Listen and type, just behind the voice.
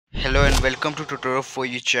Hello and welcome to tutorial for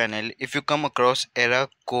you channel. If you come across error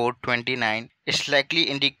code 29, it likely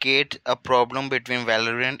indicates a problem between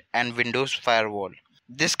Valorant and Windows firewall.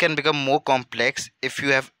 This can become more complex if you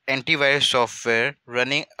have antivirus software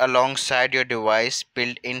running alongside your device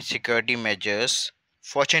built-in security measures.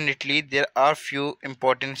 Fortunately, there are few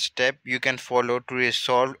important steps you can follow to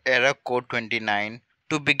resolve error code 29.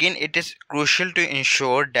 To begin, it is crucial to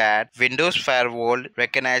ensure that Windows Firewall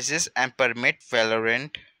recognizes and permits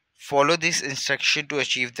Valorant. Follow this instruction to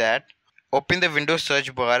achieve that. Open the Windows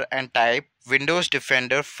search bar and type Windows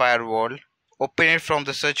Defender Firewall. Open it from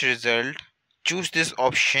the search result. Choose this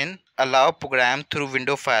option, Allow program through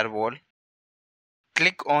Windows Firewall.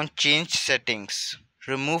 Click on Change Settings.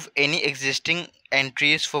 Remove any existing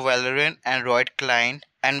entries for Valorant and Riot Client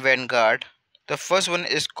and Vanguard. The first one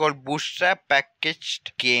is called Bootstrap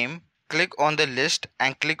Packaged Game. Click on the list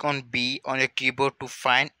and click on B on your keyboard to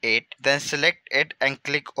find it. Then select it and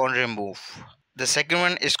click on Remove. The second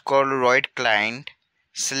one is called Riot Client.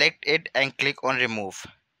 Select it and click on Remove.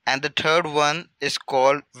 And the third one is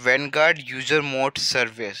called Vanguard User Mode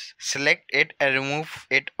Service. Select it and remove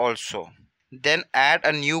it also. Then add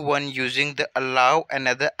a new one using the Allow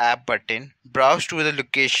Another App button. Browse to the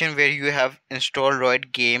location where you have installed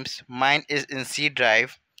Riot Games. Mine is in C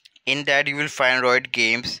drive. In that you will find Riot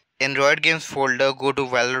Games. In Riot Games folder, go to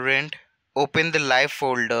Valorant. Open the live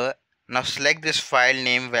folder. Now select this file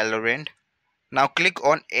named Valorant. Now click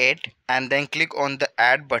on it and then click on the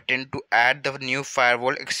add button to add the new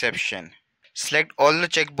firewall exception. Select all the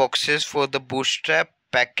checkboxes for the Bootstrap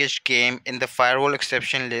packaged game in the firewall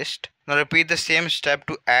exception list. Now repeat the same step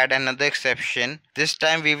to add another exception. This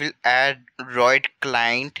time we will add Riot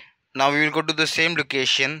Client. Now we will go to the same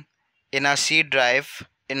location in our C drive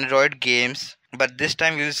in Riot Games, but this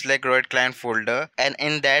time we will select Riot Client folder and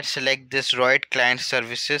in that select this Riot Client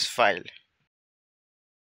Services file.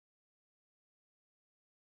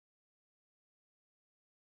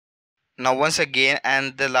 Now once again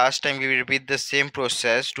and the last time we will repeat the same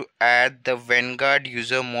process to add the Vanguard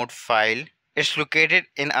user mode file. It's located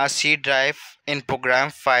in our C drive. In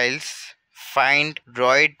program files, find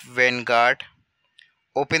Riot Vanguard.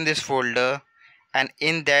 Open this folder and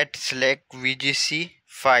in that select VGC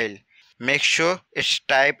file. Make sure it's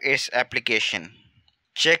type its application.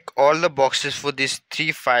 Check all the boxes for these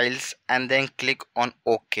three files and then click on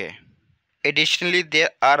OK. Additionally, there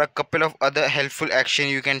are a couple of other helpful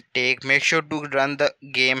actions you can take. Make sure to run the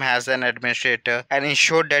game as an administrator and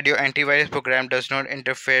ensure that your antivirus program does not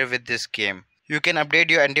interfere with this game. You can update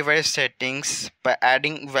your antivirus settings by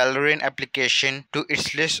adding Valorant application to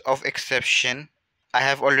its list of exceptions. I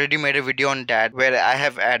have already made a video on that where I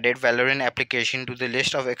have added Valorant application to the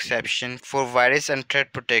list of exceptions for virus and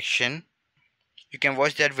threat protection. You can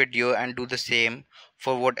watch that video and do the same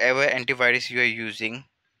for whatever antivirus you are using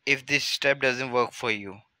if this step doesn't work for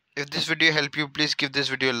you. If this video helped you, please give this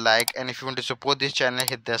video a like, and if you want to support this channel,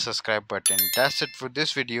 hit the subscribe button. That's it for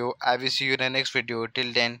this video. I will see you in the next video.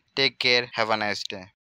 Till then, take care. Have a nice day.